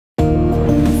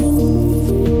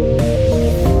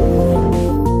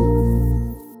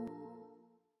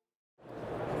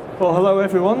Well, hello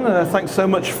everyone. Thanks so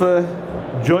much for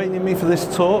joining me for this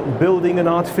talk, Building an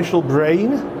Artificial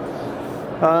Brain.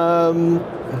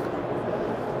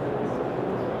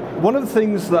 One of the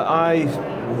things that I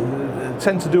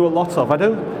tend to do a lot of,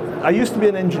 I used to be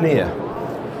an engineer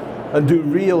and do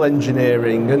real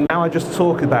engineering, and now I just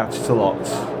talk about it a lot.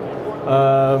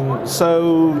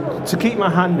 So to keep my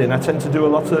hand in, I tend to do a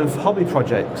lot of hobby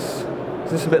projects.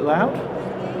 Is this a bit loud?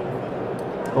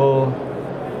 Or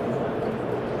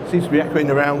seems to be echoing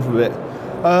around for a bit.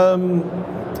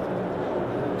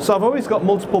 So I've always got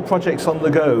multiple projects on the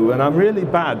go, and I'm really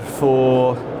bad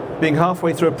for being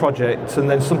halfway through a project and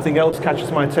then something else catches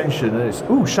my attention and it's,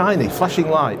 ooh, shiny, flashing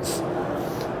lights.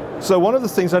 So one of the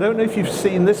things, I don't know if you've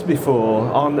seen this before,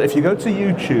 if you go to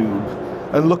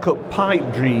YouTube and look up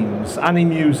Pipe Dreams,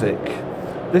 Animusic,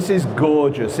 this is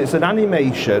gorgeous. It's an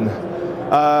animation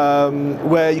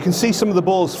where you can see some of the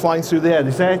balls flying through the air.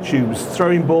 There's air tubes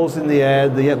throwing balls in the air,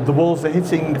 the balls are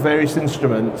hitting various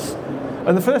instruments.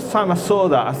 And the first time I saw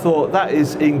that, I thought, that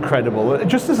is incredible.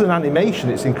 Just as an animation,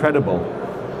 it's incredible.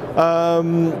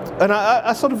 And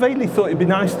I sort of vaguely thought it'd be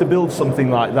nice to build something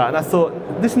like that, and I thought,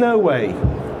 there's no way.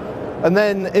 And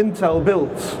then Intel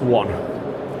built one.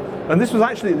 And this was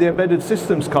actually at the Embedded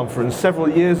Systems Conference several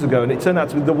years ago, and it turned out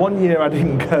to be the one year I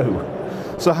didn't go.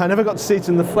 So I never got to see it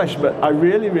in the flesh, but I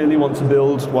really, really want to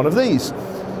build one of these.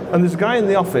 And there's a guy in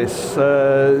the office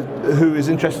who is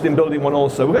interested in building one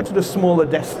also. We're going to do a smaller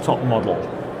desktop model,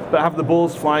 but have the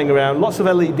balls flying around, lots of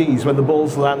LEDs. When the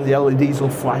balls land, the LEDs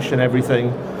will flash and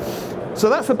everything. So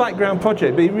that's a background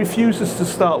project, but he refuses to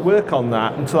start work on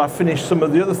that until I finish some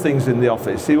of the other things in the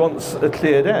office. He wants a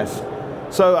clear desk.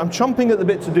 So I'm chomping at the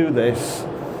bit to do this,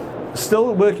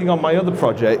 still working on my other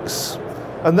projects,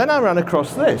 and then I ran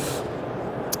across this.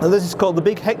 And this is called the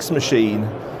Big Hex Machine,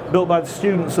 built by the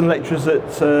students and lecturers at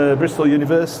Bristol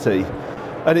University.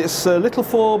 And it's little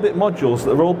 4-bit modules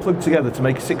that are all plugged together to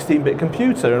make a 16-bit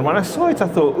computer. And when I saw it, I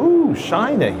thought, ooh,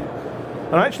 shiny.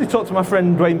 And I actually talked to my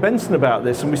friend Dwayne Benson about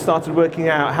this, and we started working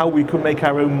out how we could make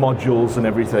our own modules and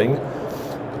everything.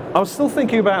 I was still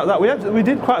thinking about that. We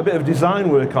did quite a bit of design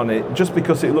work on it, just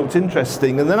because it looked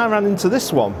interesting. And then I ran into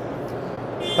this one.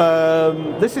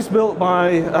 This is built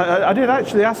by, I did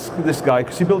actually ask this guy,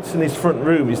 because he built it in his front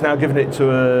room. He's now given it to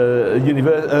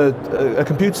a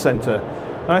computer center.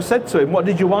 And I said to him, what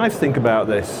did your wife think about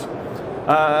this?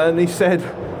 And he said,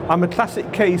 I'm a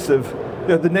classic case of,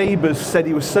 the neighbors said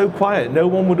he was so quiet, no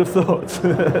one would have thought.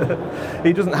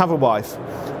 He doesn't have a wife,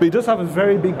 but he does have a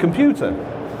very big computer.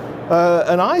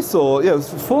 And I thought,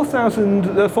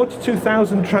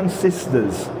 42,000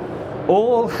 transistors,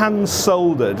 all hand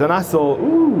soldered, and I thought,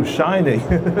 ooh, shiny.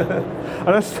 And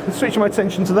I switched my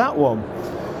attention to that one.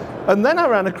 And then I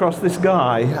ran across this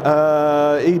guy.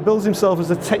 He builds himself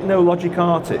as a technologic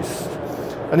artist,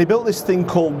 and he built this thing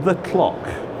called the clock.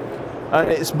 And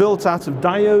it's built out of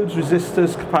diodes,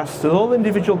 resistors, capacitors, all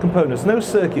individual components, no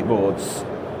circuit boards,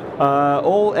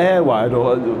 all air-wired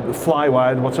or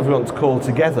fly-wired, whatever you want to call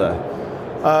together.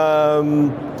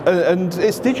 And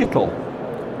it's digital.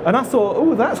 And I thought,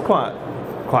 oh, that's quite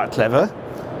clever.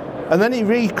 And then he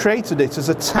recreated it as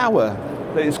a tower.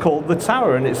 It's called the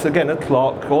tower, and it's again a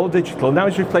clock, all digital. Now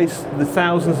he's replaced the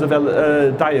thousands of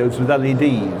diodes with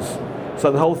LEDs,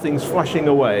 so the whole thing's flashing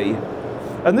away.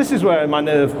 And this is where my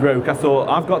nerve broke. I thought,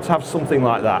 I've got to have something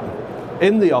like that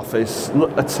in the office,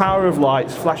 a tower of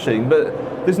lights flashing, but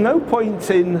there's no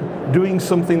point in doing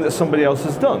something that somebody else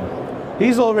has done.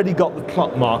 He's already got the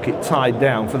clock market tied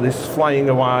down for this flying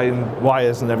away and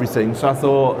wires and everything, so I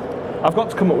thought, I've got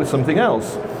to come up with something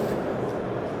else.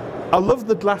 I love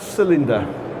the glass cylinder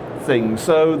thing,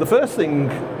 so the first thing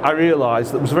I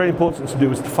realized that was very important to do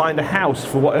was to find a house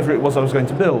for whatever it was I was going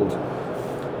to build.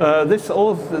 This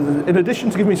also, in addition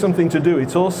to giving me something to do,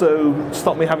 it also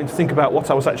stopped me having to think about what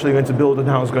I was actually going to build and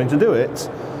how I was going to do it.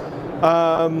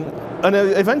 And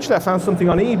eventually I found something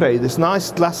on eBay, this nice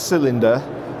glass cylinder,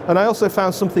 and I also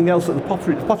found something else at the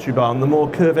Pottery Barn, the more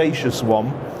curvaceous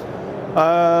one.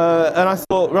 And I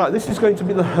thought, right, this is going to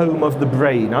be the home of the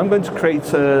brain. I'm going to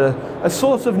create a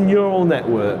sort of neural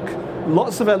network.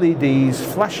 Lots of LEDs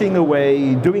flashing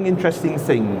away, doing interesting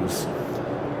things.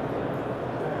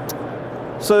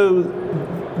 So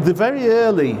the very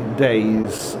early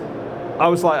days, I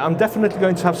was like, I'm definitely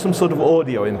going to have some sort of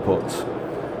audio input.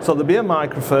 So there'll be a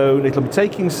microphone, it'll be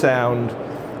taking sound,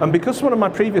 and because one of my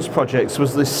previous projects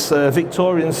was this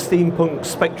Victorian steampunk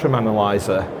spectrum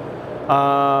analyzer,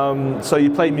 so you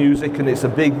play music and it's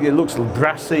it looks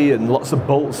grassy and lots of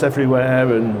bolts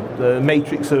everywhere and a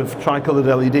matrix of tricoloured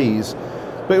LEDs.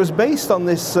 But it was based on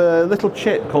this little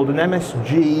chip called an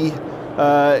MSG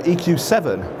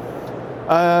EQ7.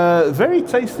 Very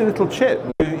tasty little chip.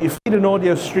 you feed an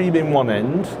audio stream in one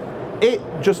end, it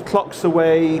just clocks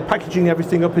away, packaging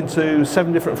everything up into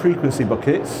 7 different frequency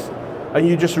buckets, and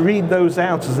you just read those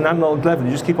out as an analog level.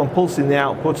 You just keep on pulsing the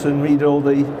output and read all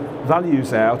the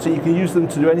values out, and you can use them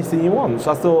to do anything you want.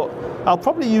 So I thought, I'll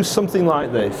probably use something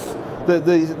like this.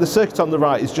 The circuit on the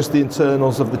right is just the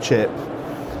internals of the chip.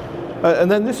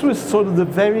 And then this was sort of the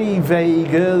very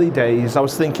vague early days. I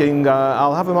was thinking,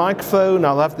 I'll have a microphone,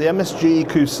 I'll have the MSG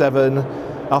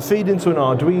Q7, I'll feed into an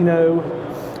Arduino.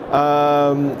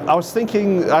 I was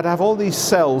thinking I'd have all these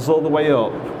cells all the way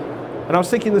up. And I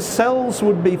was thinking the cells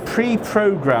would be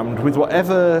pre-programmed with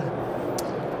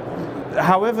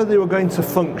however they were going to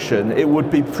function, it would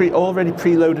be already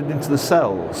preloaded into the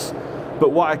cells.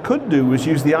 But what I could do was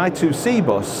use the I2C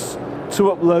bus to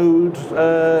upload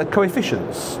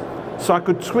coefficients. So I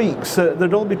could tweak, so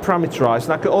they'd all be parameterized,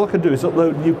 and all I could do is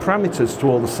upload new parameters to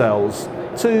all the cells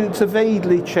to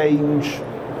vaguely change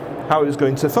how it was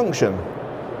going to function.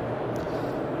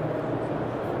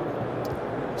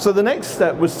 So the next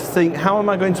step was to think, how am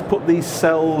I going to put these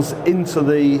cells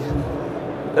arrange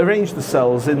the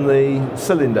cells in the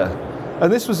cylinder?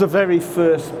 And this was a very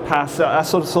first pass. I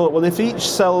sort of thought, well, if each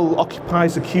cell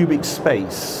occupies a cubic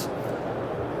space,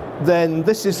 then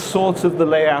this is sort of the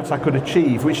layout I could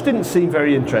achieve, which didn't seem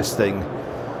very interesting.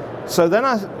 So then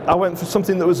I went for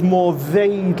something that was more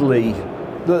vaguely,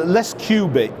 less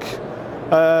cubic,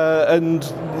 and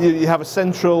you have a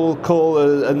central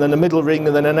core and then a middle ring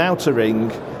and then an outer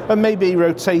ring, and maybe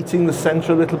rotating the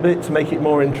center a little bit to make it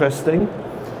more interesting.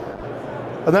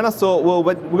 And then I thought, well,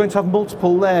 we're going to have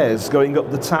multiple layers going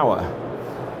up the tower.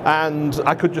 And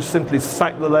I could just simply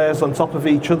stack the layers on top of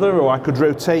each other, or I could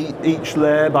rotate each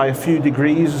layer by a few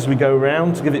degrees as we go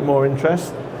around to give it more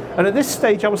interest. And at this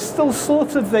stage, I was still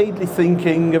sort of vaguely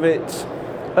thinking of it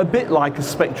a bit like a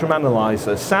spectrum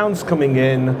analyzer. Sounds coming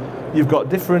in, you've got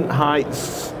different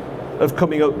heights of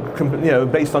coming up,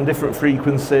 based on different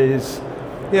frequencies.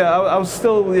 Yeah, I was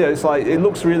still, it's like, it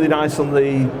looks really nice on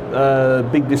the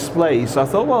big display, so I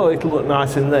thought, well, it'll look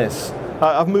nice in this.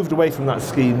 I've moved away from that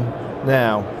scheme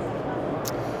now.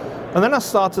 And then I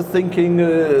started thinking,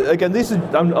 again,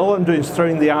 all I'm doing is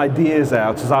throwing the ideas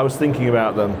out as I was thinking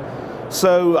about them.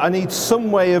 So I need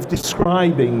some way of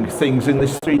describing things in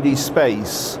this 3D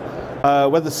space,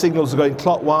 whether signals are going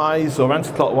clockwise or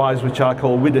anti-clockwise, which I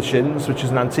call widdershins, which is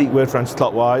an antique word for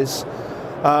anti-clockwise,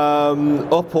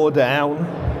 up or down.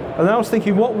 And then I was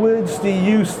thinking, what words do you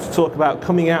use to talk about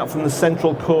coming out from the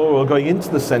central core or going into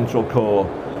the central core?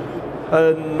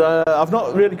 And I've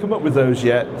not really come up with those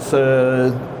yet,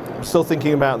 still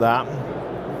thinking about that.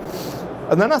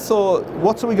 And then I thought,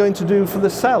 what are we going to do for the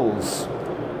cells?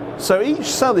 So each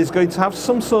cell is going to have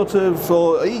some sort of,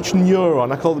 or each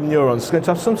neuron, I call them neurons, is going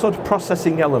to have some sort of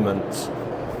processing element.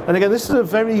 And again, this is a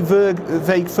very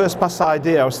vague first pass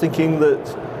idea. I was thinking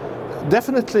that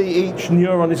definitely each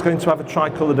neuron is going to have a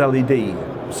tricolored LED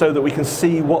so that we can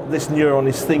see what this neuron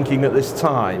is thinking at this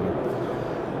time.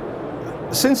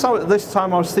 Since this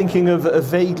time I was thinking of a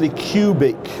vaguely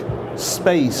cubic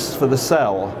space for the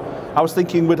cell, I was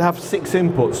thinking we'd have 6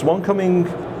 inputs, one coming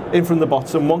in from the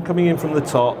bottom, one coming in from the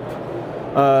top,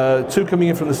 2 coming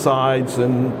in from the sides,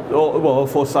 and all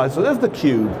 4 sides of the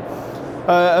cube.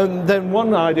 And then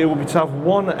one idea would be to have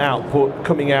one output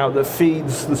coming out that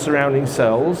feeds the surrounding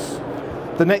cells.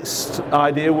 The next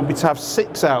idea would be to have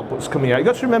 6 outputs coming out. You've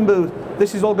got to remember,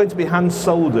 this is all going to be hand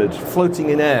soldered, floating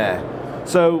in air.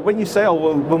 So when you say, oh,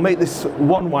 we'll make this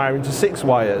 1 wire into 6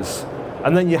 wires,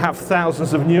 and then you have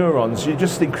thousands of neurons, you're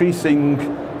just increasing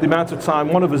the amount of time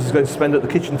one of us is going to spend at the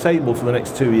kitchen table for the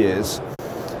next 2 years.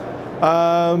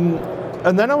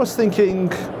 And then I was thinking,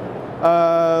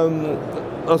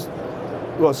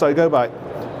 sorry, go back.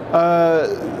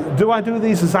 Do I do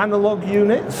these as analog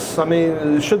units? I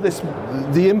mean, should the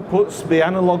inputs be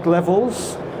analog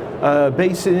levels,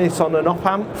 basing it on an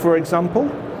op-amp, for example?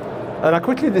 And I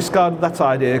quickly discarded that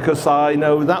idea because I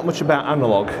know that much about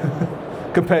analog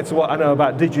compared to what I know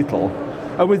about digital.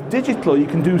 And with digital, you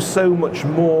can do so much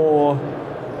more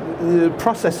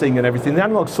processing and everything. The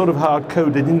analog's sort of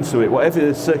hard-coded into it.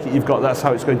 Whatever circuit you've got, that's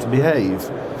how it's going to behave.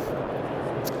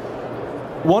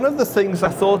 One of the things I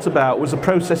thought about was a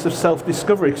process of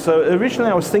self-discovery. So originally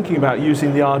I was thinking about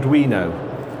using the Arduino.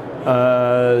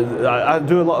 I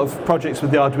do a lot of projects with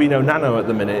the Arduino Nano at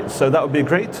the minute, so that would be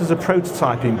great as a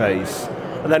prototyping base.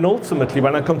 And then ultimately,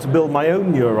 when I come to build my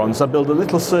own neurons, I build a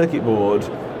little circuit board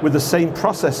with the same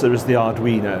processor as the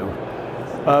Arduino.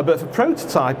 But for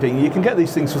prototyping, you can get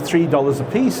these things for $3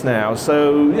 a piece now,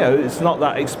 so it's not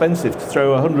that expensive to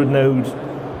throw a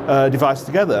 100-node device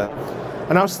together.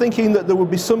 And I was thinking that there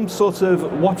would be some sort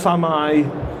of what am I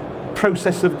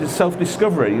process of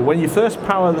self-discovery. When you first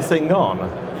power the thing on,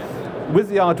 with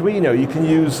the Arduino, you can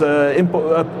use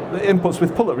inputs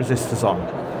with pull-up resistors on.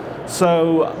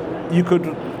 So you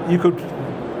could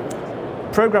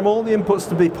program all the inputs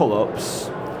to be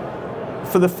pull-ups.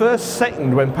 For the first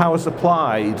second when power's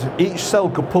applied, each cell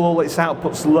could pull all its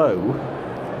outputs low,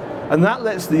 and that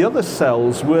lets the other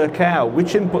cells work out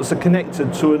which inputs are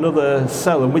connected to another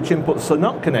cell and which inputs are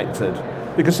not connected.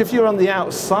 Because if you're on the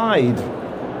outside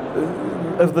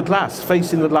of the glass,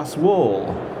 facing the glass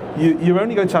wall, you're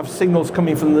only going to have signals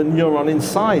coming from the neuron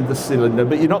inside the cylinder,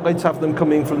 but you're not going to have them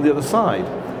coming from the other side.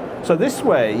 So this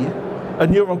way, a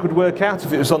neuron could work out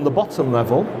if it was on the bottom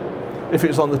level, if it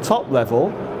was on the top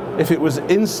level, if it was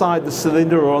inside the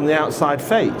cylinder or on the outside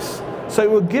face. So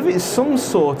it would give it some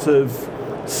sort of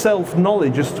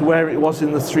self-knowledge as to where it was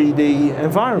in the 3D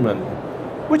environment,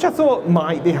 which I thought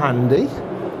might be handy.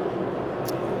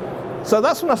 So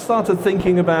that's when I started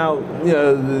thinking about,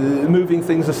 moving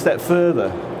things a step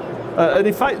further. And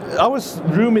in fact, I was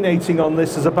ruminating on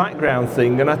this as a background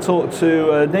thing, and I talked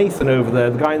to Nathan over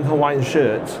there, the guy in the Hawaiian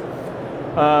shirt.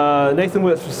 Nathan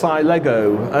works for Sci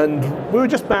Lego, and we were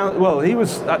just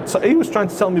he was trying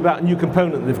to tell me about a new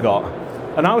component they've got,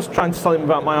 and I was trying to tell him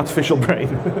about my artificial brain.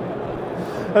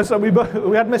 And so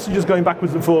we had messages going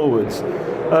backwards and forwards.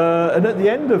 And at the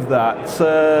end of that,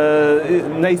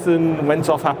 Nathan went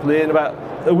off happily, and about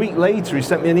a week later he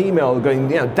sent me an email going,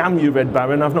 damn you, Red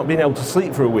Baron, I've not been able to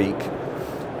sleep for a week.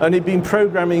 And he'd been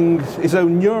programming his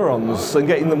own neurons and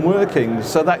getting them working,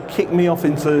 so that kicked me off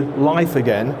into life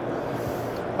again.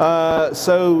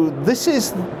 So this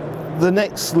is the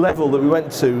next level that we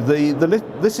went to.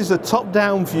 This is a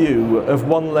top-down view of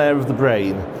one layer of the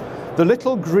brain. The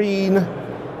little green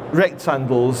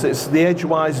rectangles, it's the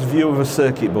edgewise view of a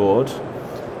circuit board.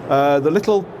 The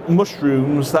little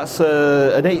mushrooms, that's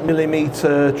an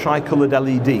 8mm tricolored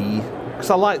LED, because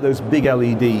I like those big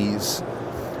LEDs.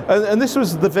 And this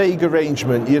was the vague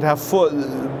arrangement. You'd have four,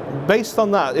 based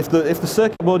on that, if the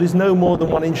circuit board is no more than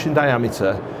 1 inch in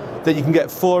diameter, then you can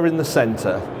get 4 in the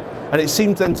center. And it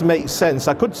seemed then to make sense.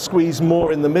 I could squeeze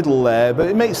more in the middle there, but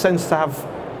it makes sense to have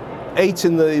 8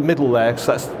 in the middle there,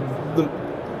 because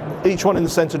each one in the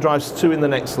center drives 2 in the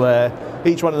next layer,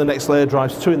 each one in the next layer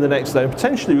drives 2 in the next layer, and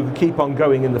potentially we could keep on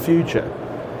going in the future.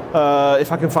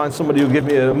 If I can find somebody who'll give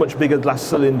me a much bigger glass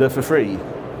cylinder for free,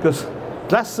 because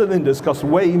glass cylinders cost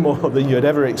way more than you'd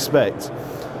ever expect.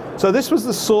 So this was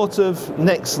the sort of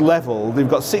next level. They've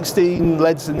got 16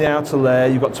 LEDs in the outer layer,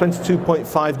 you've got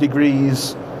 22.5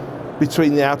 degrees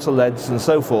between the outer LEDs and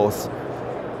so forth.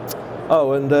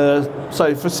 Oh, and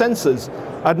so for sensors,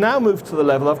 I've now moved to the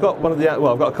level, I've got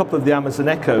I've got a couple of the Amazon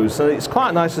Echoes, so it's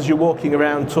quite nice as you're walking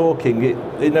around talking,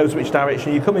 it knows which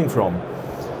direction you're coming from.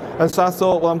 And so I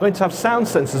thought, well, I'm going to have sound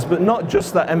sensors, but not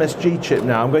just that MSG chip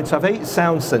now. I'm going to have 8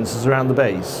 sound sensors around the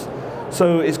base.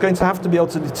 So it's going to have to be able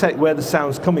to detect where the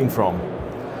sound's coming from.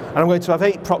 And I'm going to have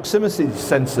 8 proximity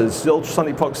sensors, the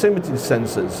ultrasonic proximity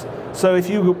sensors. So if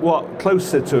you walk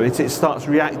closer to it, it starts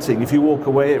reacting. If you walk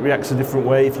away, it reacts a different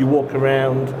way. If you walk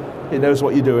around, it knows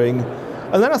what you're doing.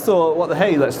 And then I thought, what the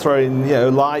hey, let's throw in,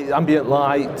 light, ambient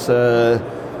light,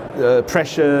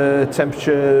 pressure,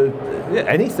 temperature,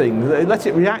 anything. Let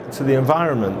it react to the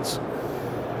environment.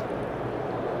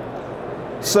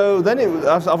 So then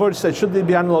I've already said, should they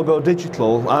be analog or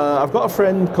digital? I've got a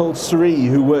friend called Sri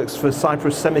who works for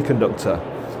Cypress Semiconductor,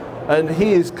 and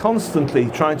he is constantly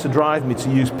trying to drive me to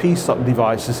use PSOC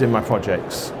devices in my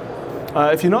projects.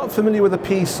 If you're not familiar with a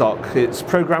PSOC, it's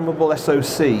programmable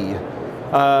SoC.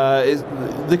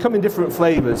 They come in different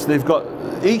flavors.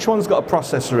 Each one's got a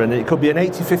processor in it. It could be an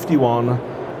 8051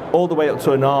 all the way up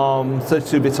to an ARM,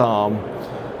 32-bit ARM.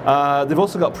 They've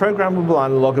also got programmable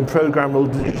analog and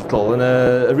programmable digital, and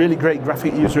a really great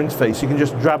graphic user interface. You can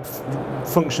just drag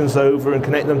functions over and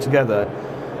connect them together.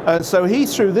 And so he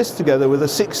threw this together with a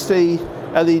 60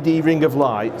 LED ring of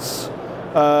lights.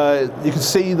 You can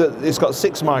see that it's got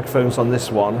 6 microphones on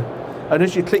this one. And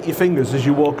as you click your fingers as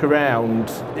you walk around,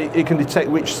 it can detect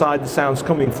which side the sound's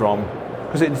coming from,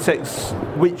 because it detects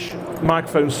which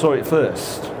microphone saw it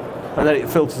first, and then it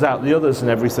filters out the others and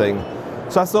everything.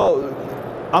 So I thought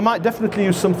I might definitely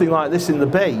use something like this in the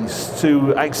base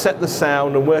to accept the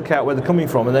sound and work out where they're coming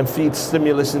from, and then feed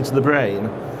stimulus into the brain.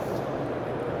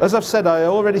 As I've said, I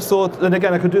already thought, and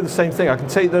again I could do the same thing. I can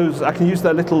take those, I can use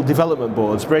their little development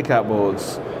boards, breakout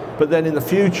boards. But then in the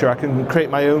future, I can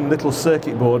create my own little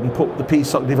circuit board and put the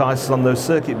PSOC devices on those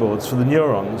circuit boards for the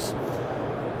neurons.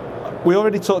 We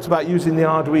already talked about using the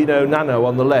Arduino Nano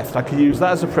on the left. I could use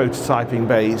that as a prototyping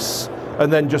base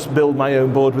and then just build my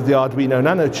own board with the Arduino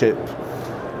Nano chip.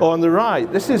 Or on the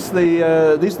right, this is these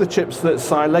are the chips that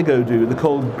Lego do. They're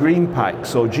called green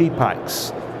packs or G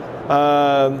packs.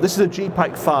 This is a G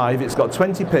pack 5. It's got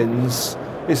 20 pins.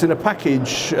 It's in a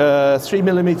package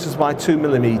 3mm by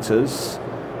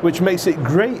 2mm, which makes it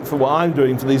great for what I'm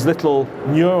doing for these little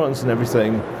neurons and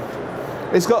everything.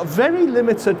 It's got very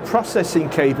limited processing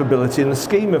capability in the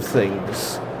scheme of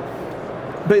things,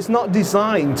 but it's not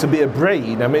designed to be a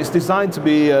brain. I mean, it's designed to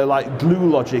be like glue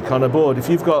logic on a board. If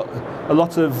you've got a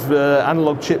lot of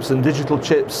analog chips and digital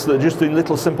chips that are just doing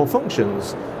little simple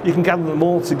functions, you can gather them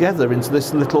all together into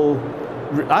this little,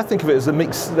 I think of it as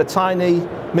a tiny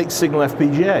mixed signal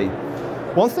FPGA.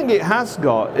 One thing it has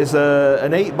got is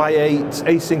an 8x8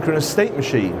 asynchronous state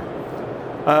machine.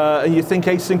 And you think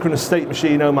asynchronous state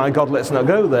machine, oh my God, let's not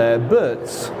go there,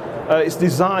 but it's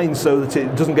designed so that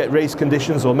it doesn't get race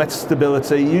conditions or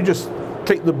metastability. You just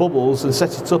click the bubbles and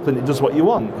set it up and it does what you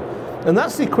want. And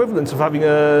that's the equivalent of having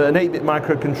an 8-bit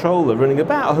microcontroller running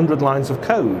about 100 lines of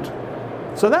code.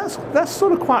 So that's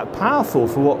sort of quite powerful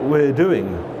for what we're doing,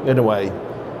 in a way.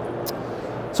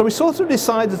 So we sort of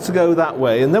decided to go that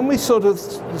way, and then we sort of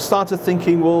started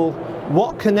thinking, well,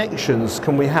 what connections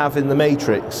can we have in the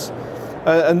matrix?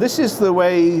 And this is the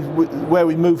way where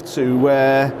we moved to,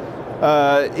 where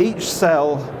each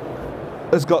cell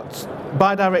has got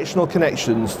bidirectional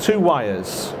connections, 2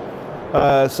 wires.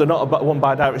 So not one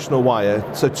bidirectional wire.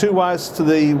 So 2 wires to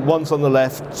the ones on the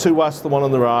left, 2 wires to the one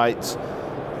on the right,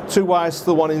 2 wires to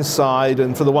the one inside,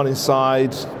 and for the one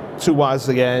inside, 2 wires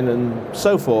again, and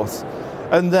so forth.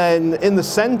 And then in the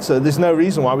center, there's no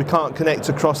reason why we can't connect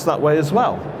across that way as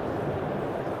well.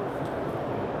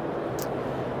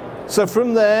 So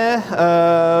from there,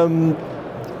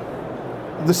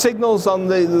 the signals on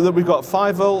that we've got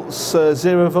 5 volts,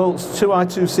 0 volts, 2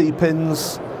 I2C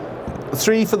pins,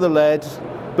 3 for the LED,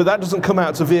 but that doesn't come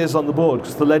out to vias on the board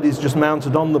because the LED is just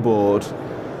mounted on the board.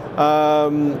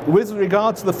 With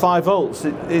regard to the 5 volts,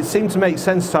 it seemed to make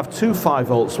sense to have 2 5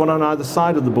 volts, one on either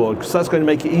side of the board, because that's going to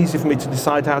make it easy for me to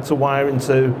decide how to wire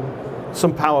into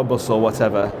some power bus or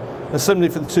whatever. And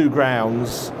similarly for the 2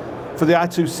 grounds. For the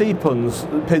I2C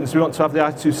pins, we want to have the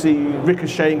I2C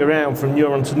ricocheting around from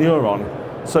neuron to neuron.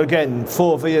 So again,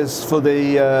 4 vias for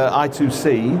the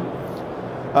I2C,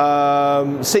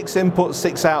 6 inputs,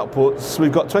 6 outputs.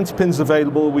 We've got 20 pins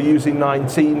available. We're using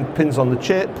 19 pins on the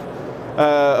chip.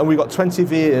 And we've got 20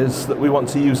 vias that we want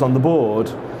to use on the board.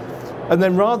 And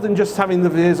then rather than just having the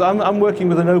vias, I'm working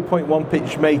with an 0.1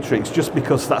 pitch matrix just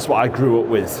because that's what I grew up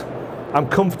with. I'm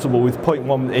comfortable with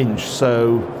 0.1 inch,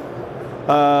 so,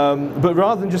 but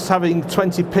rather than just having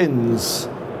 20 pins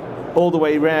all the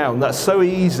way around, that's so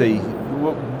easy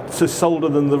to solder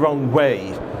them the wrong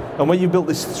way. And when you built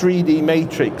this 3D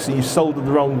matrix and you soldered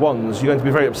the wrong ones, you're going to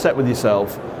be very upset with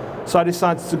yourself. So I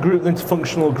decided to group them into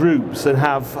functional groups and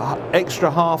have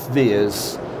extra half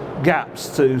vias,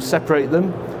 gaps to separate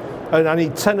them. And I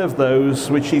need 10 of those,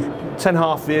 10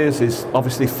 half vias is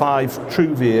obviously 5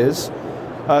 true vias.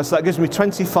 So that gives me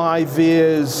 25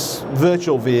 vias,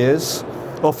 virtual vias,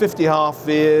 or 50 half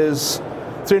vias.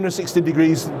 360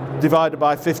 degrees divided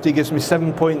by 50 gives me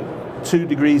 7.2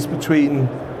 degrees between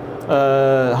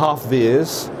half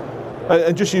vias.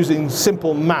 And just using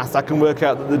simple math, I can work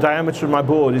out that the diameter of my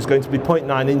board is going to be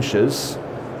 0.9 inches,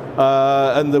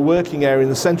 and the working area in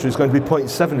the center is going to be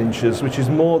 0.7 inches, which is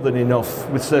more than enough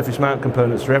with surface mount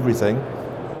components for everything.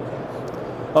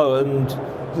 Oh, and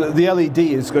the LED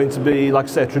is going to be, like I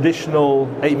said, a traditional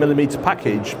 8mm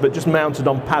package, but just mounted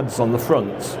on pads on the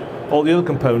front. All the other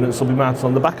components will be mounted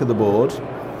on the back of the board.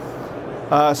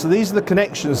 So these are the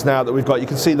connections now that we've got. You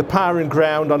can see the power and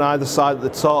ground on either side at the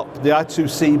top, the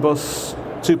I2C bus,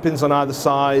 2 pins on either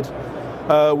side.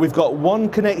 We've got 1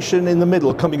 connection in the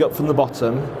middle coming up from the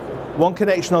bottom, 1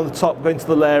 connection on the top going to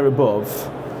the layer above,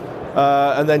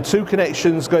 and then 2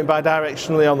 connections going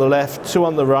bidirectionally on the left, 2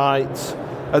 on the right,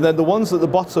 and then the ones at the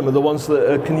bottom are the ones that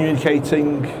are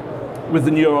communicating with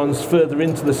the neurons further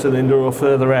into the cylinder or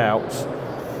further out.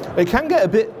 It can get a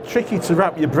bit tricky to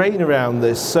wrap your brain around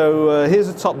this, so here's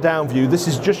a top-down view. This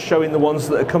is just showing the ones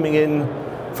that are coming in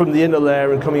from the inner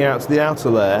layer and coming out to the outer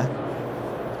layer.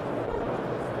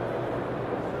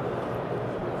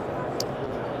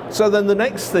 So then the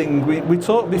next thing, we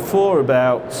talked before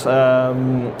about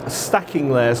stacking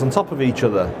layers on top of each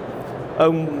other.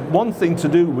 One thing to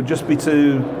do would just be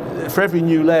to, for every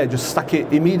new layer, just stack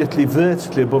it immediately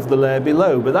vertically above the layer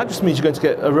below, but that just means you're going to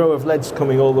get a row of LEDs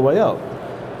coming all the way up.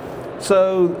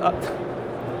 So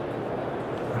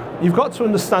you've got to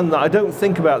understand that I don't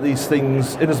think about these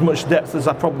things in as much depth as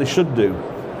I probably should do.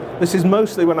 This is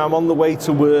mostly when I'm on the way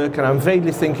to work and I'm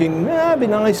vaguely thinking, it'd be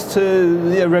nice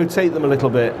to rotate them a little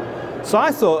bit. So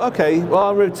I thought, okay, well,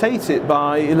 I'll rotate it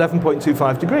by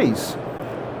 11.25 degrees.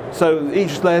 So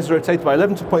each layer is rotated by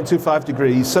 11.25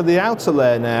 degrees. So the outer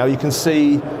layer now, you can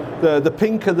see the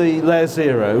pink are the layer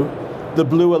 0, the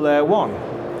blue are layer 1.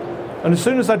 And as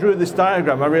soon as I drew this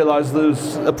diagram, I realized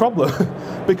there's a problem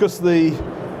because the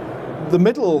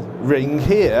middle ring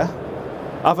here,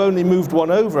 I've only moved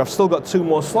one over. I've still got 2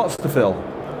 more slots to fill.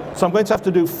 So I'm going to have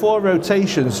to do 4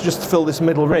 rotations just to fill this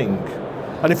middle ring.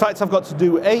 And in fact, I've got to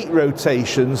do 8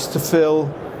 rotations to fill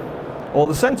all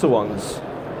the center ones.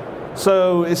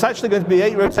 So it's actually going to be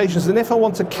 8 rotations. And if I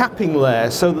want a capping layer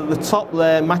so that the top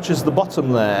layer matches the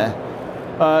bottom layer,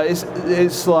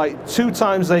 it's like 2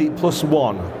 times 8 plus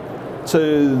 1.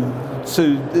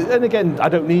 And again, I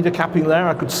don't need a capping layer.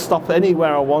 I could stop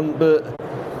anywhere I want, but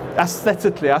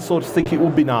aesthetically, I sort of think it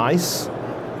would be nice.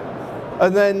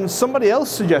 And then somebody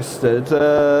else suggested,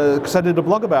 because I did a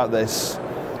blog about this,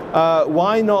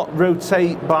 why not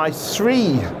rotate by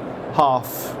 3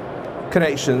 half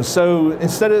connections? So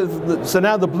instead of, so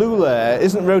now the blue layer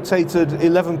isn't rotated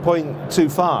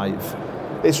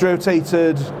 11.25, it's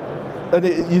rotated, and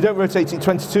you don't rotate it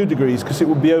 22 degrees because it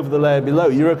would be over the layer below.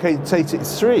 You rotate it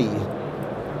 3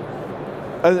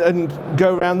 and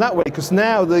go around that way, because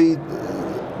now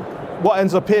what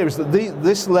ends up here is that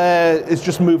this layer is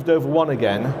just moved over 1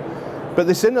 again, but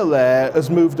this inner layer has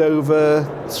moved over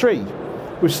 3.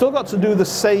 We've still got to do the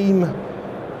same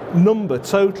number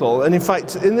total, and in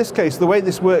fact, in this case, the way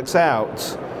this works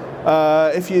out,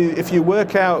 if you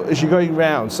work out as you're going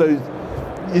round, so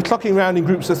you're clocking around in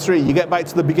groups of 3, you get back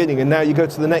to the beginning, and now you go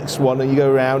to the next one, and you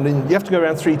go around, and you have to go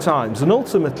around 3 times, and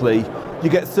ultimately, you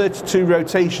get 32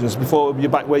 rotations before you're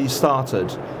back where you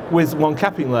started, with 1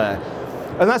 capping layer.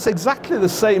 And that's exactly the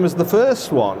same as the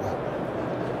first one.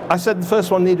 I said the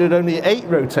first one needed only 8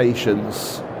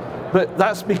 rotations, but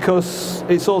that's because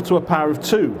it's all to a power of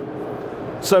 2.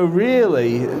 So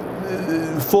really,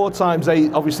 4 times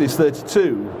 8 obviously is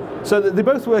 32. So that they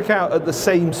both work out at the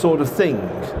same sort of thing.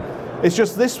 It's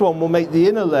just this one will make the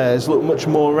inner layers look much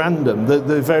more random. The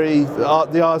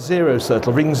R0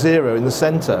 circle, ring 0 in the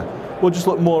center, will just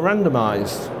look more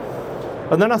randomized.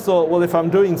 And then I thought, well, if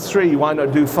I'm doing 3, why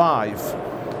not do 5?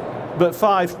 But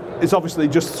 5 is obviously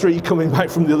just 3 coming back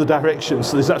from the other direction,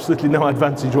 so there's absolutely no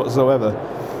advantage whatsoever.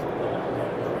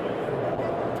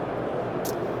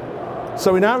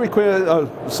 So we now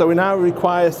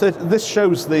require, this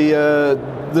shows the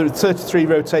 33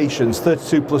 rotations,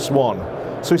 32 plus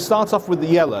 1. So we start off with the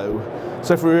yellow.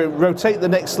 So if we rotate the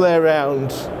next layer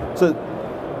around, so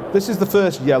this is the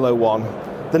first yellow one.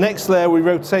 The next layer we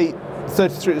rotate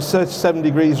 37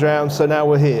 degrees around, so now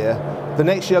we're here. The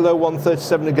next yellow one,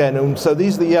 37 again, and so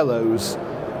these are the yellows.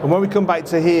 And when we come back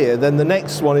to here, then the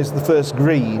next one is the first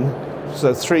green.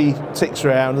 So 3 ticks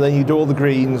around, and then you do all the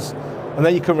greens. And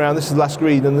then you come around, this is the last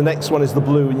green, and the next one is the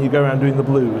blue, and you go around doing the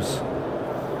blues.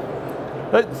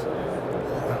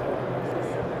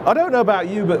 I don't know about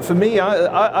you, but for me,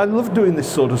 I love doing this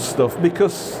sort of stuff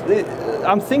because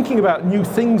I'm thinking about new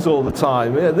things all the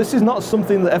time. This is not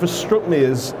something that ever struck me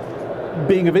as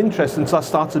being of interest until I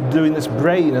started doing this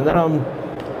brain, and then I'm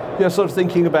sort of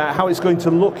thinking about how it's going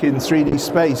to look in 3D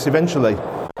space eventually.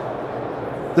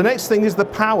 The next thing is the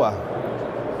power.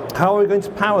 How are we going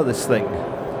to power this thing?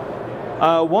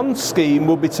 One scheme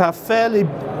would be to have fairly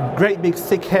great big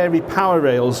thick hairy power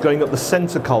rails going up the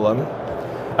center column,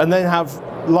 and then have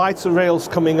lighter rails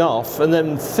coming off, and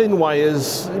then thin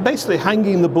wires basically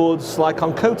hanging the boards like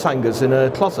on coat hangers in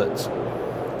a closet.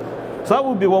 So that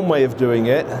would be one way of doing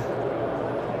it.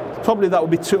 Probably that would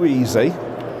be too easy.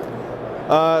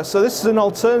 So this is an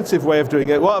alternative way of doing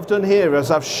it. What I've done here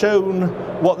is I've shown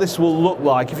what this will look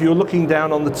like if you were looking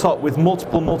down on the top with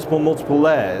multiple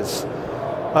layers.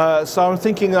 So I'm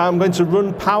thinking I'm going to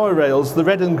run power rails. The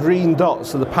red and green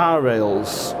dots are the power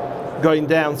rails going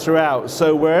down throughout.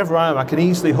 So wherever I am, I can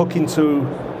easily hook into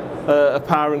a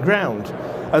power and ground.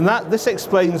 And this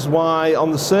explains why on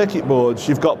the circuit boards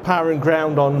you've got power and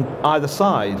ground on either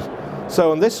side.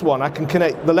 So on this one, I can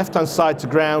connect the left-hand side to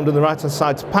ground and the right-hand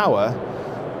side to power.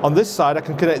 On this side, I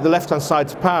can connect the left-hand side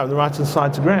to power and the right-hand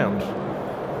side to ground.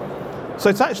 So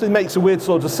it actually makes a weird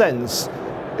sort of sense.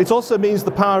 It also means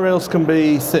the power rails can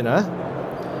be thinner,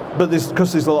 but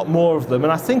because there's a lot more of them,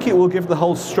 and I think it will give the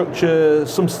whole structure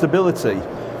some stability.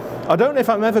 I don't know if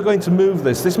I'm ever going to move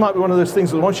this. This might be one of those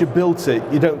things that once you've built it,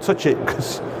 you don't touch it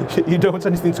because you don't want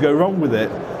anything to go wrong with it.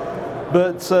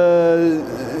 But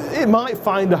it might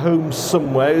find a home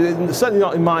somewhere, certainly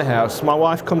not in my house. My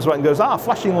wife comes back and goes,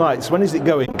 flashing lights, when is it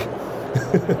going?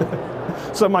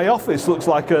 So my office looks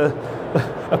like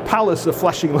a palace of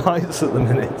flashing lights at the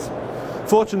minute.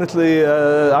 Fortunately,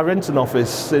 I rent an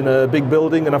office in a big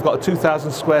building, and I've got a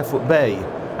 2,000 square foot bay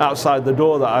outside the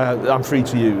door that I'm free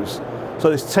to use. So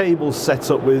this table's set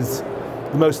up with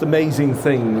the most amazing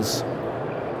things.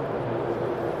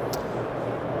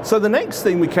 So the next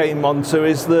thing we came onto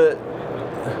is that,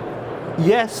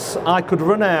 yes, I could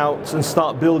run out and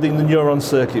start building the neuron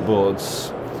circuit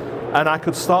boards, and I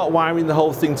could start wiring the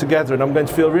whole thing together, and I'm going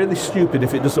to feel really stupid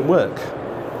if it doesn't work.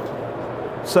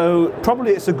 So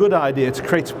probably it's a good idea to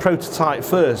create a prototype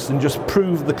first and just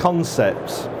prove the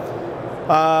concept.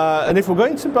 And if we're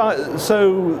going to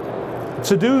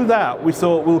do that, we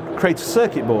thought we'll create a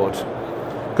circuit board,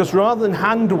 because rather than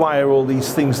hand wire all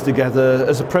these things together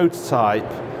as a prototype,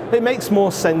 it makes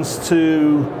more sense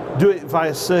to do it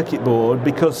via circuit board,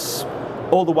 because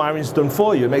all the wiring is done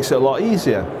for you. It makes it a lot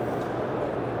easier.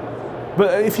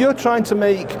 But if you're trying to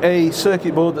make a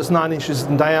circuit board that's 9 inches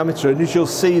in diameter, and as you'll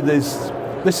see, this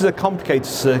is a complicated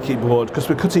circuit board because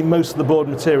we're cutting most of the board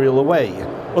material away.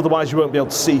 Otherwise you won't be able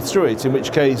to see through it, in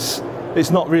which case it's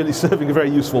not really serving a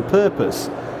very useful purpose.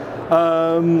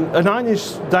 A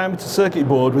 9-inch diameter circuit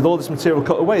board with all this material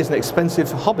cut away is an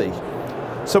expensive hobby.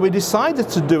 So we decided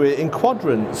to do it in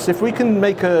quadrants. If we can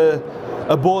make a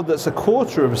board that's a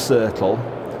quarter of a circle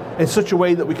in such a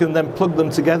way that we can then plug them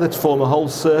together to form a whole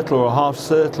circle or a half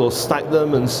circle, or stack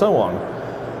them and so on.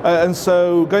 And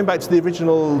so going back to the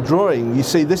original drawing, you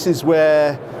see this is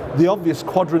where the obvious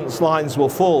quadrants lines will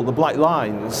fall, the black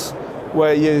lines,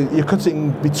 where you're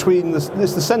cutting between it's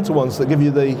the center ones that give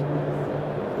you the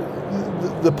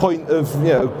point of,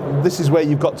 you know, this is where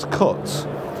you've got to cut.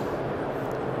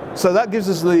 So that gives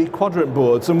us the quadrant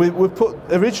boards, and we've put,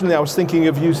 originally I was thinking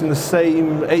of using the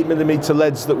same 8mm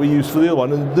leads that we used for the other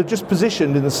one, and they're just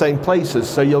positioned in the same places,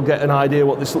 so you'll get an idea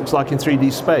what this looks like in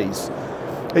 3D space.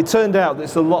 It turned out that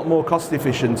it's a lot more cost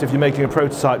efficient if you're making a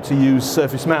prototype to use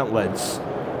surface mount leads.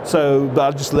 But I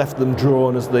just left them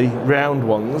drawn as the round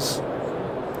ones.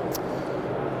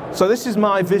 So this is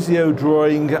my Visio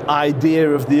drawing idea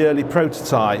of the early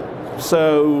prototype.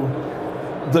 So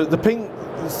the pink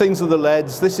things are the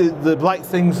LEDs, the black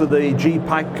things are the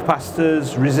G-pack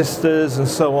capacitors, resistors and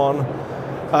so on.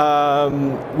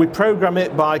 We program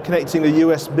it by connecting a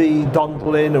USB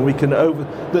dongle in, and we can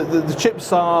the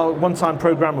chips are one-time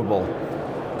programmable.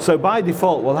 So by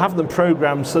default we'll have them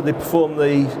programmed so they perform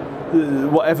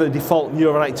whatever default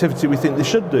neuron activity we think they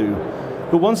should do.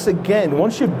 But once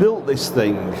you've built this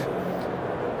thing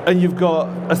and you've got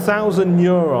 1,000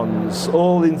 neurons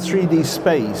all in 3D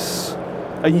space,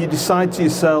 and you decide to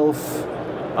yourself,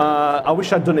 I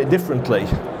wish I'd done it differently,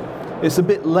 it's a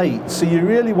bit late, so you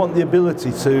really want the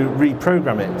ability to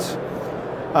reprogram it.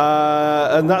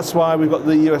 And that's why we've got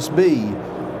the USB.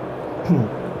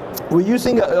 We're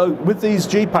using, with these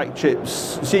G-pack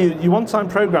chips, so you one-time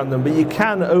program them, but you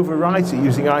can overwrite it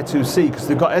using I2C, because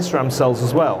they've got SRAM cells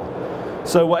as well.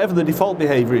 So whatever the default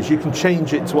behavior is, you can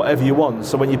change it to whatever you want.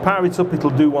 So when you power it up, it'll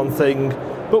do one thing,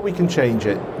 but we can change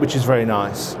it, which is very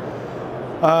nice.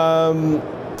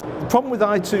 The problem with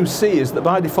I2C is that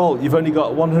by default you've only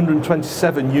got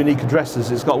 127 unique addresses.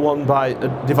 It's got one by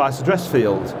a device address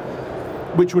field,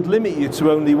 which would limit you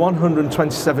to only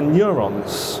 127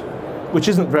 neurons, which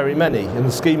isn't very many in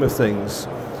the scheme of things.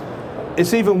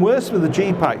 It's even worse with the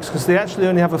G-packs, because they actually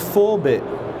only have a 4-bit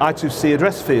I2C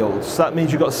address field, so that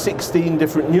means you've got 16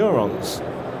 different neurons,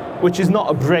 which is not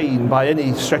a brain by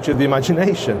any stretch of the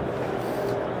imagination.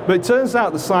 But it turns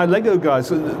out the side Lego guys,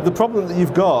 the problem that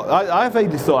you've got, I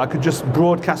vaguely thought I could just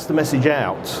broadcast the message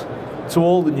out to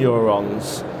all the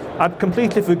neurons. I'd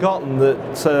completely forgotten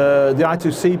that the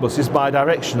I2C bus is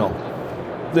bidirectional.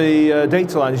 The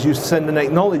data line is used to send an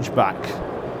acknowledge back.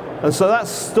 And so that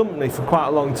stumped me for quite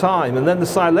a long time. And then the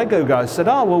side Lego guys said,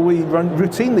 oh, well, we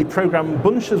routinely program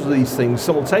bunches of these things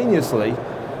simultaneously.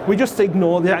 We just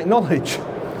ignore the acknowledge.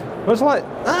 I was like,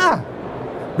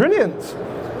 brilliant.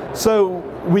 So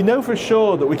we know for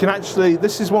sure that we can actually,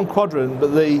 this is one quadrant, but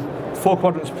the 4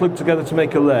 quadrants plugged together to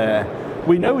make a layer.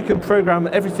 We know we can program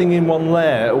everything in one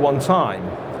layer at one time.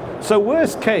 So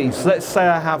worst case, let's say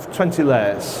I have 20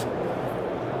 layers.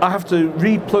 I have to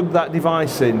re-plug that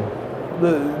device in,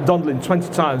 the dongle in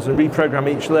 20 times and reprogram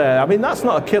each layer. I mean, that's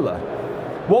not a killer.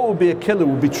 What would be a killer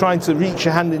would be trying to reach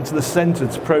your hand into the center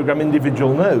to program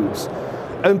individual nodes.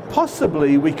 And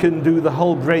possibly we can do the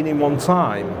whole brain in one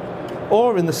time.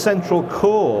 Or in the central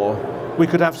core, we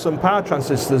could have some power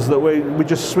transistors that we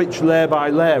just switch layer by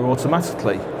layer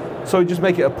automatically. So we just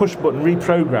make it a push button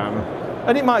reprogram.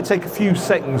 And it might take a few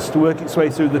seconds to work its way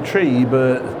through the tree,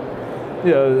 but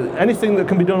you know, anything that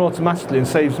can be done automatically and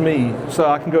saves me so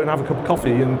I can go and have a cup of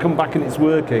coffee and come back and it's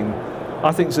working,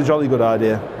 I think it's a jolly good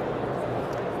idea.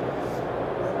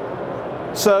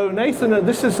 So Nathan,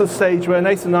 this is the stage where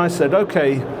Nathan and I said,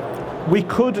 okay, we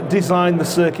could design the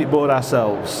circuit board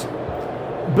ourselves,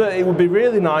 but it would be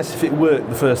really nice if it worked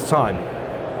the first time.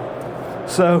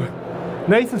 So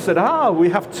Nathan said, we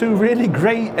have two really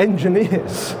great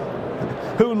engineers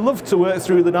who love to work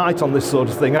through the night on this sort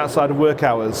of thing outside of work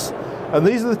hours. And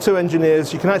these are the two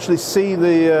engineers. You can actually see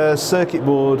the circuit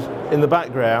board in the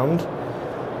background.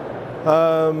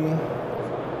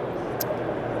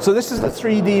 So this is the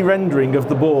 3D rendering of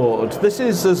the board. This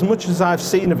is as much as I've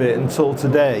seen of it until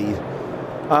today.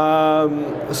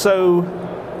 So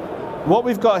what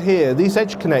we've got here, these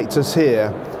edge connectors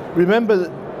here, remember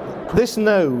that this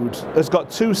node has got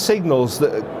two signals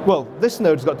that, well, this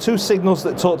node's got two signals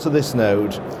that talk to this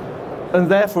node,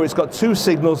 and therefore it's got two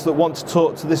signals that want to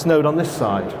talk to this node on this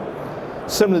side.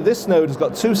 Similarly, this node has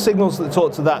got two signals that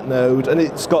talk to that node, and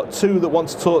it's got two that want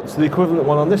to talk to the equivalent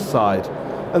one on this side.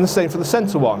 And the same for the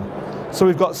center one. So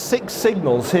we've got 6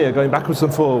 signals here going backwards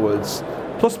and forwards,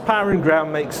 plus power and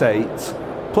ground makes 8,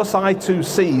 plus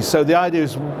I2C. So the idea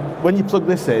is when you plug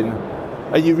this in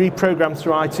and you reprogram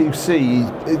through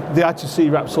I2C, the I2C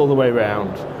wraps all the way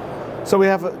around. So we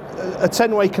have a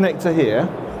 10-way connector here.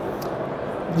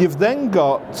 You've then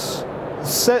got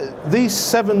these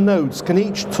 7 nodes can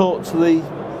each talk to the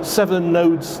 7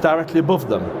 nodes directly above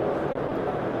them.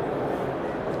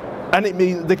 And it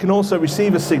means they can also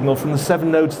receive a signal from the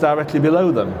 7 nodes directly below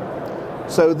them.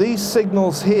 So these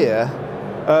signals here,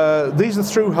 these are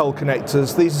through-hole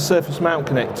connectors, these are surface mount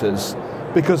connectors,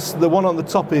 because the one on the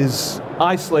top is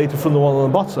isolated from the one on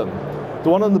the bottom. The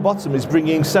one on the bottom is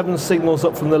bringing 7 signals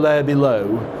up from the layer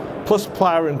below, plus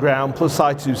power and ground, plus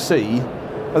I2C,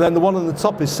 and then the one on the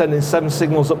top is sending 7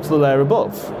 signals up to the layer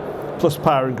above, plus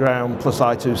power and ground, plus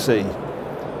I2C.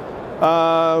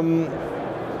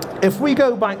 If we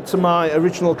go back to my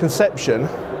original conception,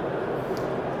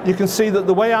 you can see that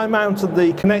the way I mounted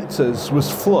the connectors was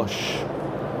flush.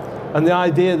 And the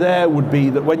idea there would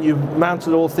be that when you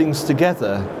mounted all things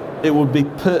together, it would be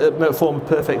form a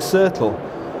perfect circle.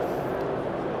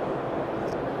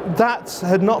 That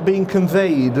had not been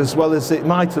conveyed as well as it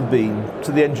might have been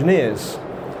to the engineers.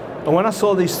 And when I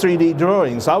saw these 3D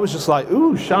drawings, I was just like,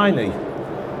 ooh, shiny.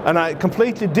 And I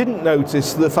completely didn't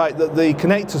notice the fact that the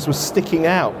connectors were sticking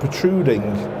out, protruding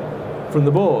from the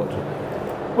board,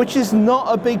 which is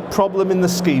not a big problem in the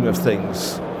scheme of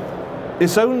things.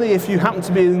 It's only if you happen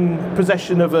to be in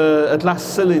possession of a glass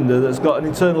cylinder that's got an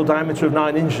internal diameter of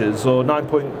 9 inches or 9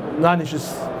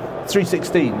 inches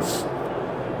 3/16,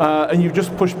 and you've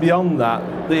just pushed beyond that,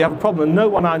 that you have a problem. And no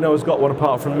one I know has got one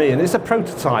apart from me, and it's a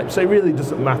prototype, so it really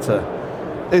doesn't matter.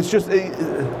 It's just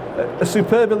a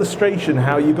superb illustration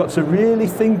how you've got to really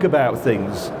think about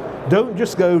things. Don't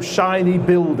just go shiny,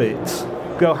 build it.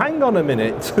 Go, hang on a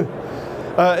minute.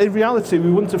 In reality,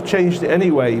 we wouldn't have changed it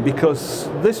anyway because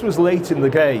this was late in the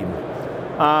game.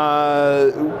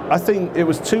 I think it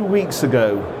was 2 weeks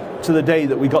ago to the day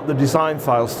that we got the design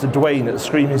files to Dwayne at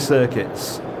Screaming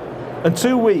Circuits. And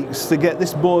 2 weeks to get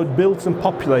this board built and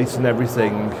populated and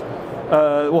everything,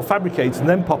 well, fabricated and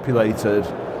then populated.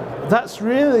 That's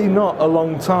really not a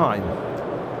long time.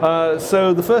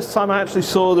 So the first time I actually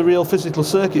saw the real physical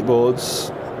circuit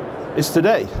boards is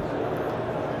today.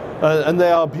 And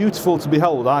they are beautiful to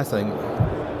behold, I think.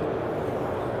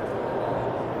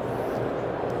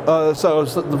 So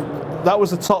that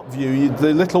was the top view,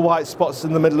 the little white spots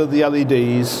in the middle of the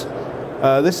LEDs.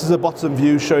 This is a bottom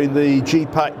view showing the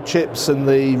G-Pack chips and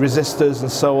the resistors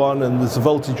and so on, and there's a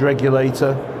voltage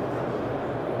regulator.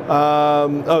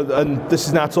 And this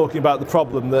is now talking about the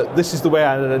problem that this is the way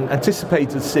I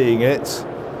anticipated seeing it,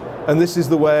 and this is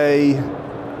the way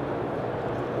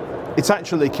it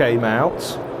actually came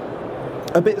out.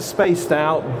 A bit spaced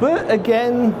out, but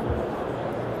again,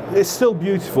 it's still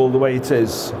beautiful the way it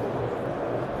is.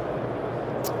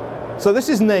 So this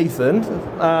is Nathan.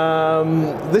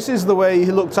 This is the way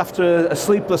he looked after a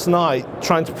sleepless night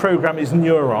trying to program his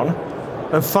neuron,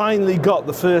 and finally got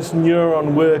the first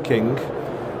neuron working.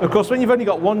 Of course, when you've only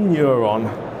got one neuron,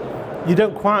 you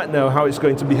don't quite know how it's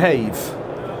going to behave.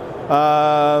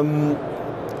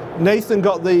 Nathan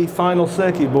got the final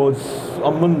circuit boards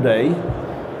on Monday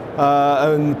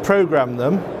and programmed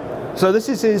them. So this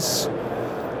is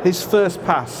his first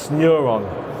pass neuron.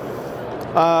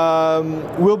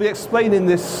 We'll be explaining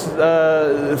this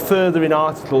further in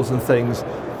articles and things.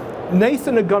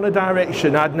 Nathan had gone a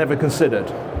direction I'd never considered.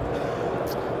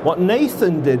 What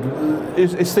Nathan did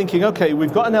is thinking, okay,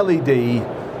 we've got an LED,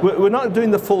 we're not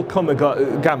doing the full color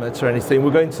gamut or anything,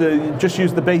 we're going to just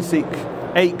use the basic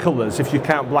 8 colors if you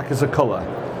count black as a color.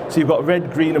 So you've got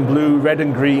red, green and blue, red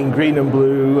and green, green and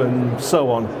blue, and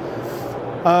so on.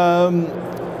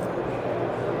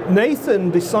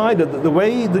 Nathan decided that the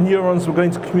way the neurons were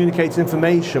going to communicate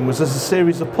information was as a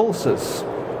series of pulses.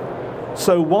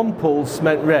 So 1 pulse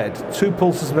meant red, 2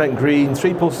 pulses meant green,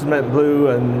 3 pulses meant blue,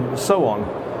 and so on.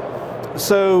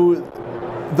 So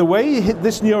the way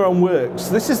this neuron works,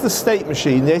 this is the state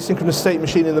machine, the asynchronous state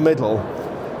machine in the middle.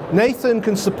 Nathan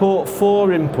can support 4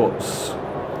 inputs.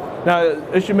 Now,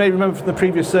 as you may remember from the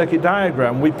previous circuit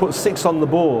diagram, we put 6 on the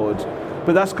board,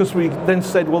 but that's because we then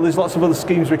said, well, there's lots of other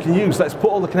schemes we can use. Let's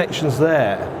put all the connections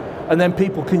there, and then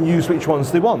people can use which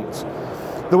ones they want.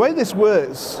 The way this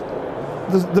works,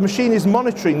 the machine is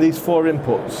monitoring these 4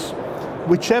 inputs.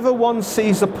 Whichever one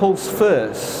sees a pulse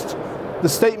first, the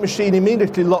state machine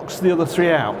immediately locks the other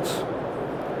 3 out.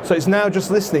 So it's now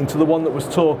just listening to the one that was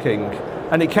talking,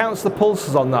 and it counts the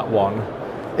pulses on that one.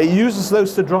 It uses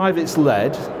those to drive its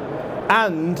LED,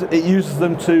 and it uses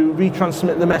them to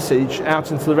retransmit the message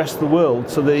out into the rest of the world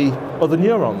to the other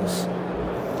neurons.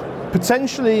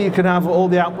 Potentially you can have all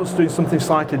the outputs doing something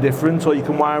slightly different, or you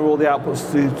can wire all the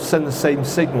outputs to send the same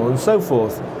signal and so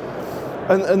forth.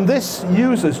 And this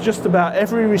uses just about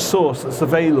every resource that's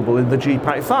available in the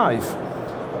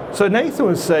GPAC-5. So Nathan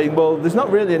was saying, well, there's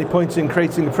not really any point in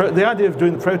creating the idea of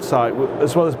doing the prototype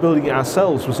as well as building it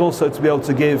ourselves was also to be able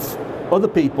to give other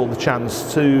people the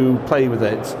chance to play with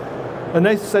it. And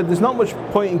Nathan said, there's not much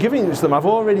point in giving it to them. I've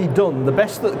already done the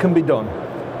best that can be done.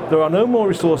 There are no more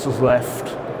resources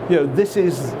left. You know, this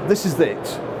is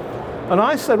it. And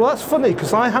I said, well, that's funny,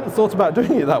 because I hadn't thought about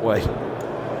doing it that way.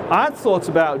 I had thought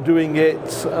about doing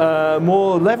it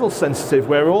more level sensitive,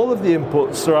 where all of the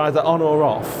inputs are either on or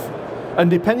off. And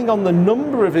depending on the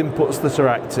number of inputs that are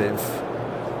active,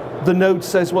 the node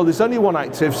says, well, there's only 1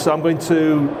 active, so I'm going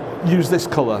to use this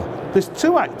color. There's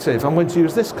 2 active, I'm going to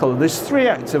use this color. There's 3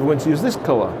 active, I'm going to use this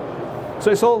color.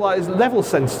 So it's all like level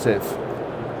sensitive,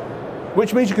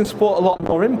 which means you can support a lot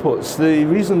more inputs. The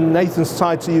reason Nathan's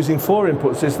tied to using 4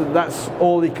 inputs is that that's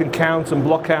all he can count and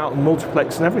block out and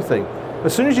multiplex and everything.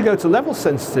 As soon as you go to level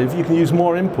sensitive, you can use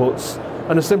more inputs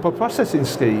and a simple processing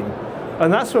scheme.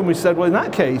 And that's when we said, well, in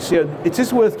that case, you know, it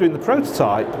is worth doing the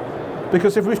prototype,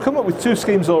 because if we've come up with 2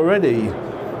 schemes already,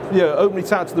 you know, open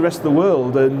it out to the rest of the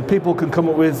world, and people can come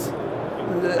up with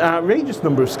an outrageous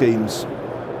number of schemes.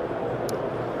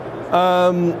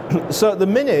 So at the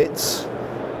minute,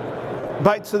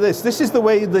 back to this is the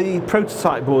way the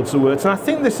prototype boards are worked, and I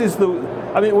think this is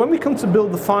I mean, when we come to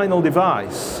build the final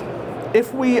device,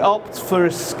 if we opt for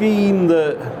a scheme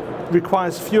that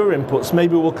requires fewer inputs,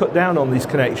 maybe we'll cut down on these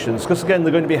connections, because again,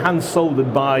 they're going to be hand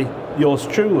soldered by yours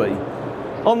truly.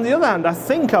 On the other hand, I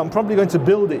think I'm probably going to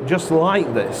build it just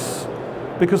like this,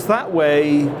 because that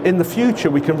way, in the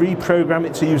future, we can reprogram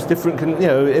it to use different, you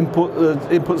know,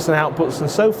 inputs and outputs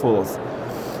and so forth.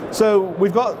 So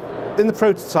we've got in the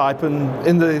prototype and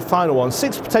in the final one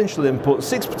 6 potential inputs,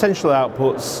 6 potential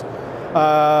outputs.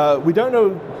 We don't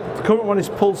know. The current one is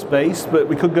pulse-based, but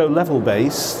we could go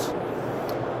level-based.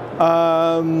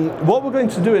 What we're going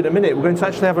to do in a minute, we're going to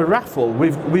actually have a raffle.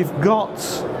 We've got,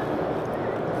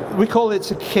 we call it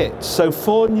a kit. So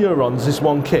 4 neurons is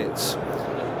 1 kit.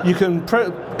 You can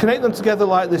connect them together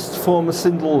like this to form a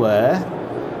spindle there,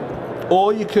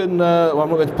 or you can, well, I'm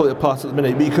not going to pull it apart at the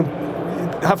minute, but you can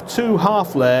have 2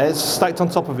 half layers stacked on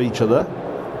top of each other.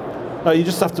 You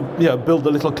just have to, you know, build the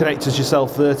little connectors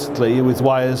yourself vertically with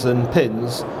wires and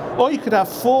pins, or you could have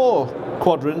 4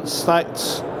 quadrants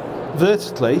stacked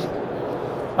vertically.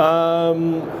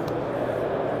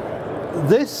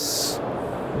 This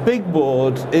big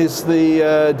board is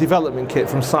the development kit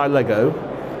from SciLego.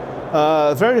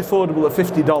 Very affordable at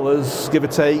 $50, give or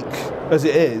take, as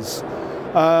it is.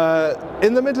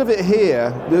 In the middle of it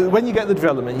here, when you get the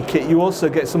development kit, you also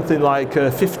get something like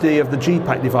 50 of the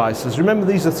GPAC devices. Remember,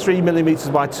 these are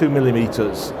 3mm by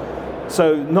 2mm,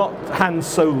 so not hand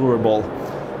solderable.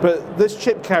 But this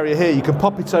chip carrier here, you can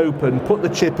pop it open, put the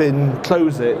chip in,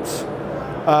 close it,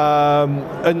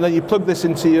 and then you plug this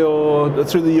into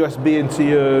through the USB into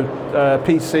your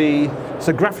PC. It's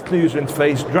a graphical user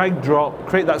interface, drag, drop,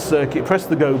 create that circuit, press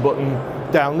the go button,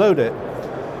 download it.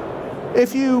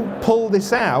 If you pull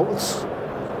this out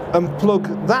and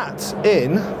plug that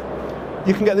in,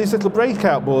 you can get these little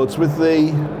breakout boards with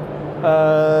the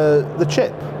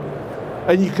chip,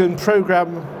 and you can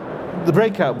program the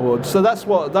breakout board. So that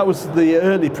was the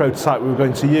early prototype we were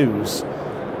going to use.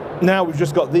 Now we've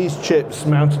just got these chips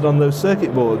mounted on those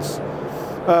circuit boards.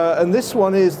 And this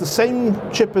one is the same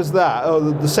chip as that, or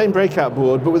the same breakout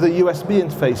board, but with a USB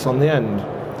interface on the end.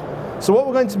 So what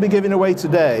we're going to be giving away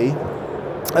today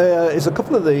is a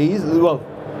couple of these. Well,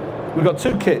 we've got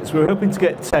 2 kits. We were hoping to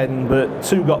get 10, but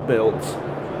 2 got built.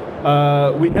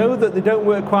 We know that they don't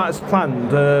work quite as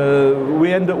planned.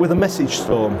 We end up with a message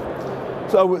storm.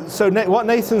 So what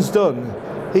Nathan's done,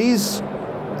 he's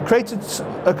created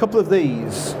a couple of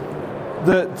these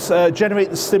that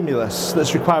generate the stimulus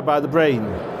that's required by the brain.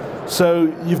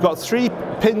 So you've got 3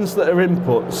 pins that are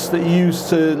inputs that you use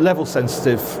to level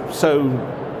sensitive, so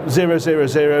 0, 0,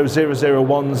 0, 0, 0,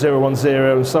 1, 0, 1,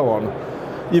 0, and so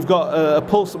on. You've got a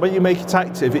pulse that when you make it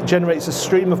active, it generates a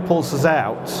stream of pulses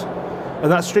out,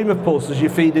 and that stream of pulses you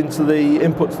feed into the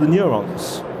input to the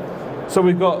neurons. So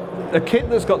we've got a kit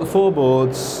that's got the 4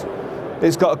 boards,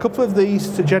 it's got a couple of these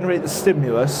to generate the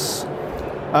stimulus,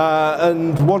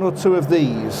 and 1 or 2 of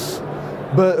these.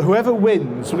 But whoever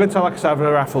wins, we're going to, like I said, have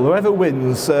a raffle. Whoever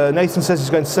wins, Nathan says he's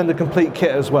going to send a complete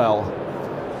kit as well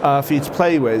for you to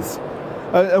play with.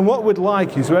 And what we'd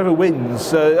like is whoever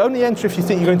wins, only enter if you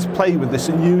think you're going to play with this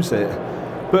and use it.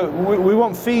 But we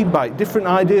want feedback, different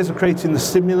ideas of creating the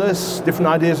stimulus, different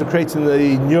ideas of creating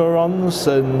the neurons,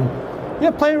 and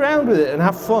yeah, play around with it and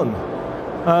have fun.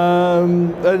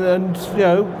 And you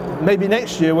know, maybe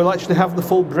next year we'll actually have the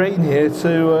full brain here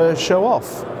to show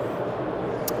off.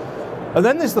 And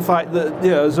then there's the fact that,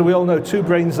 you know, as we all know, 2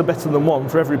 brains are better than 1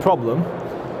 for every problem.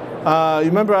 You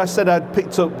remember I said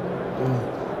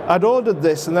I'd ordered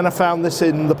this and then I found this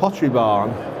in the Pottery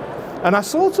Barn. And I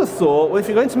sort of thought, well, if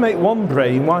you're going to make 1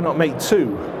 brain, why not make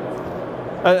 2?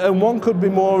 And 1 could be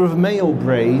more of a male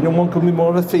brain and 1 could be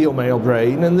more of a female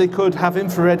brain, and they could have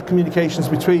infrared communications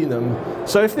between them.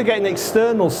 So if they get an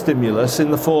external stimulus in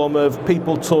the form of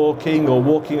people talking or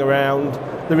walking around,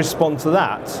 they respond to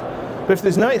that. But if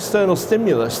there's no external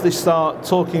stimulus, they start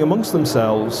talking amongst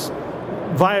themselves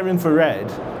via infrared,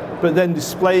 but then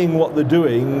displaying what they're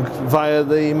doing via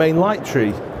the main light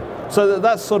tree. So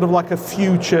that's sort of like a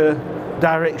future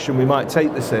direction we might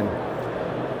take this in.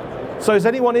 So is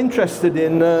anyone interested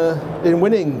in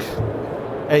winning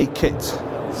a kit?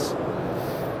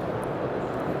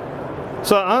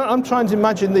 So I'm trying to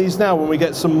imagine these now when we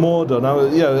get some more done,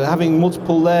 you know, having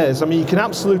multiple layers. I mean, you can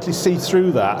absolutely see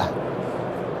through that.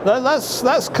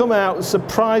 That's come out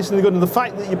surprisingly good, and the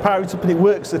fact that you power it up and it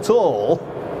works at all.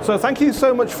 So thank you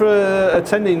so much for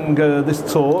attending this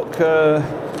talk.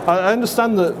 I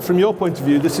understand that from your point of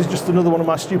view this is just another one of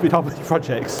my stupid hobby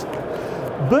projects,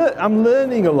 but I'm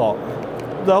learning a lot.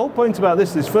 The whole point about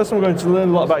this is, first I'm going to learn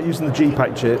a lot about using the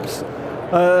GPAC chips.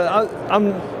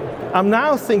 I'm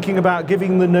now thinking about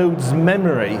giving the nodes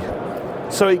memory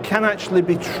so it can actually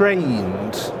be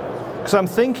trained. Because I'm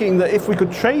thinking that if we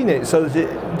could train it so that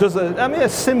it does a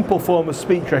simple form of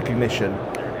speech recognition,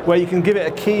 where you can give it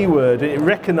a keyword and it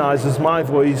recognises my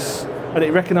voice and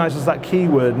it recognises that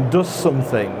keyword and does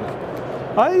something.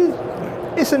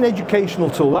 It's an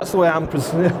educational tool. That's the way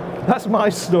that's my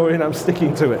story, and I'm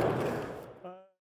sticking to it.